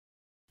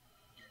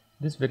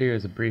This video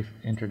is a brief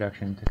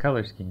introduction to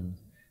color schemes.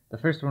 The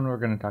first one we're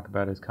going to talk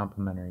about is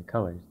complementary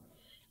colors,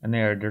 and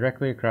they are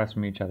directly across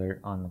from each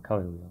other on the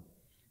color wheel.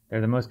 They're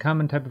the most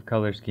common type of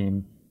color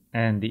scheme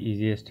and the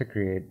easiest to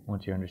create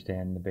once you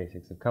understand the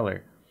basics of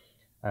color.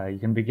 You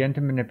can begin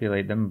to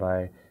manipulate them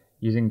by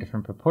using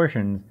different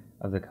proportions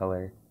of the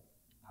color,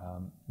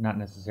 not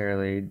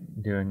necessarily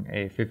doing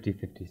a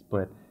 50-50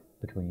 split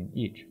between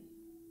each.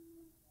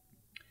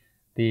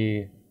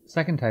 The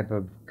second type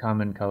of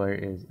common color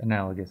is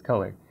analogous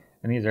color,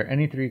 and these are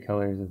any three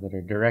colors that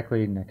are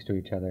directly next to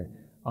each other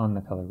on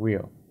the color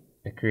wheel.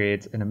 It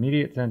creates an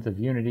immediate sense of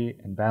unity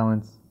and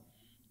balance,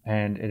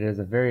 and it is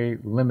a very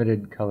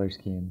limited color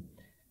scheme.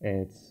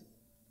 It's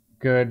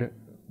good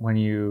when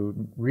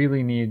you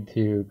really need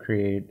to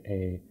create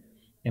an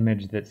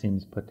image that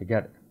seems put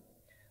together.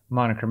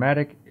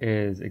 Monochromatic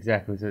is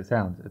exactly as it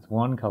sounds. It's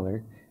one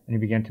color, and you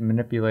begin to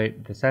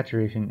manipulate the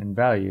saturation and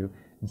value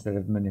instead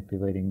of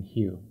manipulating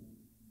hue.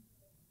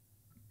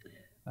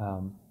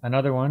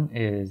 Another one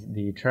is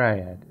the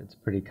triad. It's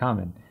pretty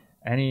common.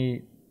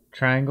 Any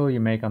triangle you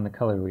make on the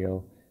color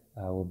wheel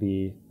will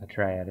be a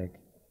triadic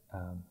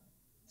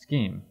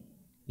scheme.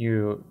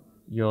 You'll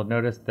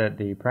notice that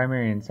the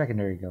primary and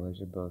secondary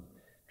colors are both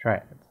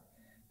triads.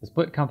 The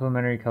split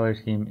complementary color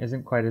scheme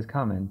isn't quite as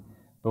common,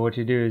 but what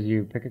you do is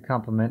you pick a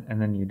complement and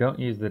then you don't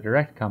use the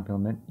direct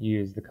complement, you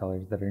use the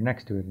colors that are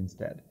next to it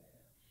instead.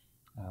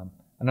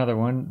 Another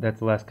one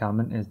that's less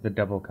common is the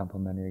double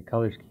complementary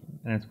color scheme,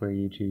 and it's where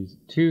you choose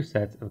two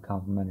sets of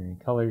complementary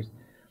colors,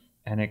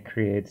 and it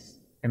creates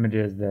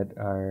images that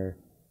are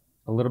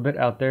a little bit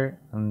out there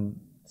and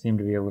seem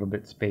to be a little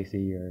bit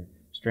spacey or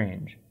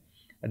strange.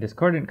 A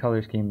discordant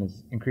color scheme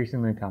is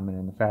increasingly common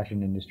in the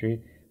fashion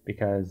industry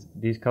because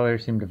these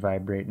colors seem to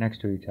vibrate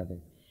next to each other,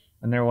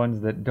 and they're ones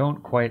that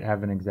don't quite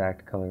have an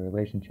exact color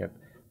relationship.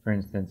 For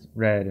instance,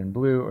 red and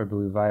blue or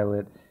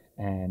blue-violet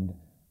and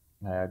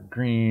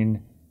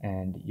green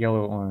and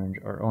yellow-orange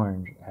or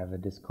orange have a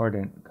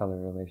discordant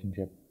color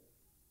relationship.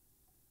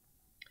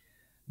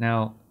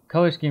 Now,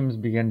 color schemes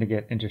begin to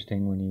get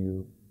interesting when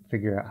you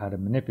figure out how to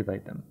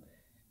manipulate them.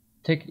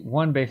 Take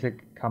one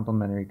basic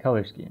complementary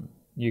color scheme.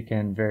 You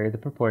can vary the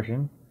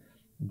proportion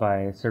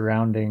by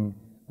surrounding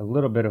a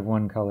little bit of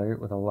one color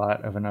with a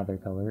lot of another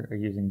color, or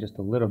using just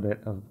a little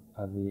bit of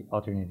the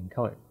alternating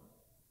color.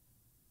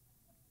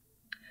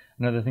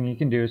 Another thing you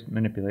can do is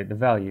manipulate the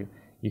value.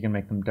 You can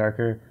make them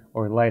darker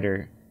or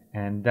lighter,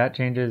 and that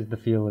changes the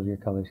feel of your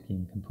color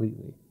scheme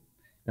completely.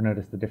 You'll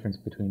notice the difference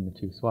between the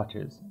two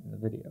swatches in the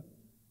video.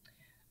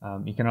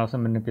 You can also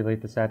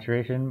manipulate the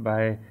saturation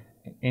by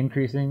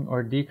increasing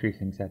or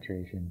decreasing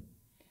saturation,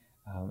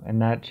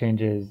 and that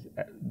changes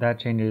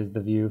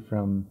the view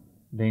from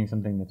being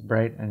something that's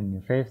bright and in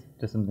your face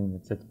to something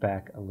that sits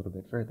back a little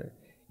bit further,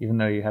 even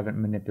though you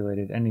haven't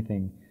manipulated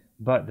anything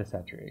but the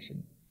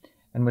saturation.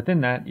 And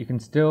within that, you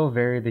can still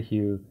vary the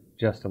hue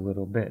just a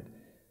little bit.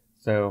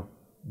 So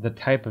the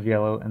type of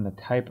yellow and the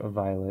type of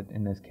violet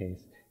in this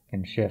case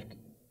can shift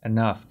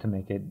enough to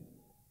make it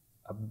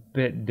a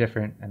bit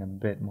different and a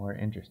bit more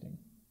interesting.